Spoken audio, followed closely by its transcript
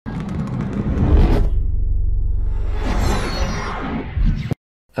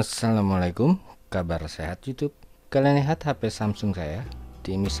Assalamualaikum, kabar sehat YouTube. Kalian lihat HP Samsung saya,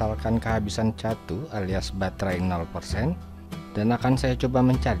 misalkan kehabisan catu alias baterai 0%, dan akan saya coba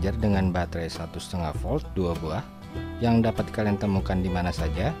mencharger dengan baterai 1,5 volt 2 buah yang dapat kalian temukan di mana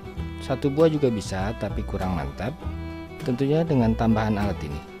saja. 1 buah juga bisa, tapi kurang mantap, tentunya dengan tambahan alat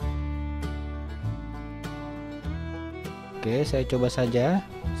ini. Oke, saya coba saja.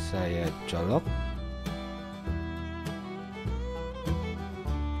 Saya colok.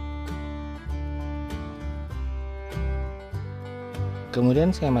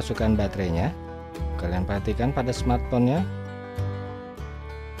 Kemudian saya masukkan baterainya. Kalian perhatikan pada smartphone-nya.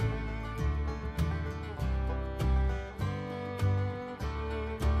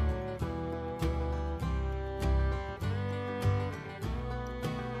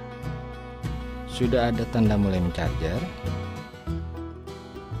 Sudah ada tanda mulai mencharger.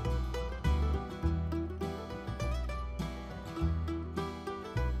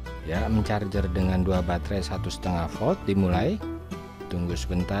 Ya, mencharger dengan 2 baterai 1,5 volt dimulai. Tunggu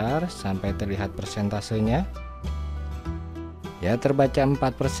sebentar sampai terlihat persentasenya. Ya, terbaca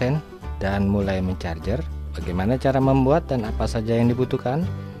 4% dan mulai mencharger. Bagaimana cara membuat dan apa saja yang dibutuhkan?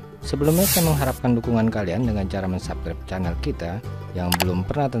 Sebelumnya saya mengharapkan dukungan kalian dengan cara mensubscribe channel kita yang belum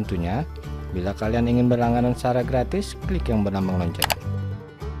pernah tentunya. Bila kalian ingin berlangganan secara gratis, klik yang berlambang lonceng.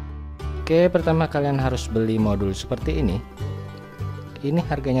 Oke, pertama kalian harus beli modul seperti ini. Ini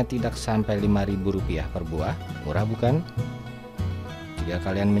harganya tidak sampai Rp5.000 per buah, murah bukan?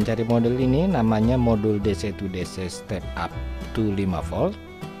 Jika kalian mencari model ini, namanya modul DC to DC step up to 5 volt.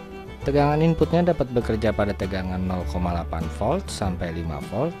 Tegangan inputnya dapat bekerja pada tegangan 0,8 volt sampai 5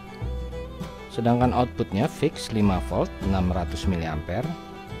 volt. Sedangkan outputnya fix 5 volt 600 mA.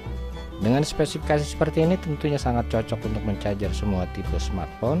 Dengan spesifikasi seperti ini tentunya sangat cocok untuk mencharger semua tipe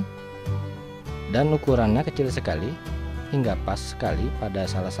smartphone. Dan ukurannya kecil sekali, hingga pas sekali pada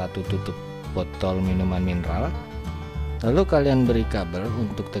salah satu tutup botol minuman mineral. Lalu kalian beri kabel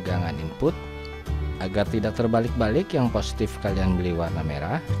untuk tegangan input agar tidak terbalik-balik. Yang positif kalian beri warna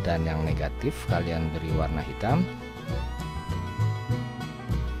merah dan yang negatif kalian beri warna hitam.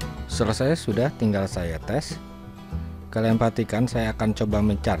 Selesai, sudah tinggal saya tes. Kalian perhatikan saya akan coba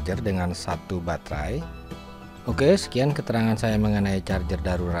mencharger dengan 1 baterai. Oke, sekian keterangan saya mengenai charger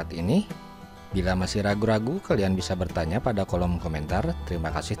darurat ini. Bila masih ragu-ragu, kalian bisa bertanya pada kolom komentar.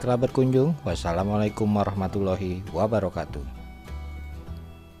 Terima kasih telah berkunjung. Wassalamualaikum warahmatullahi wabarakatuh.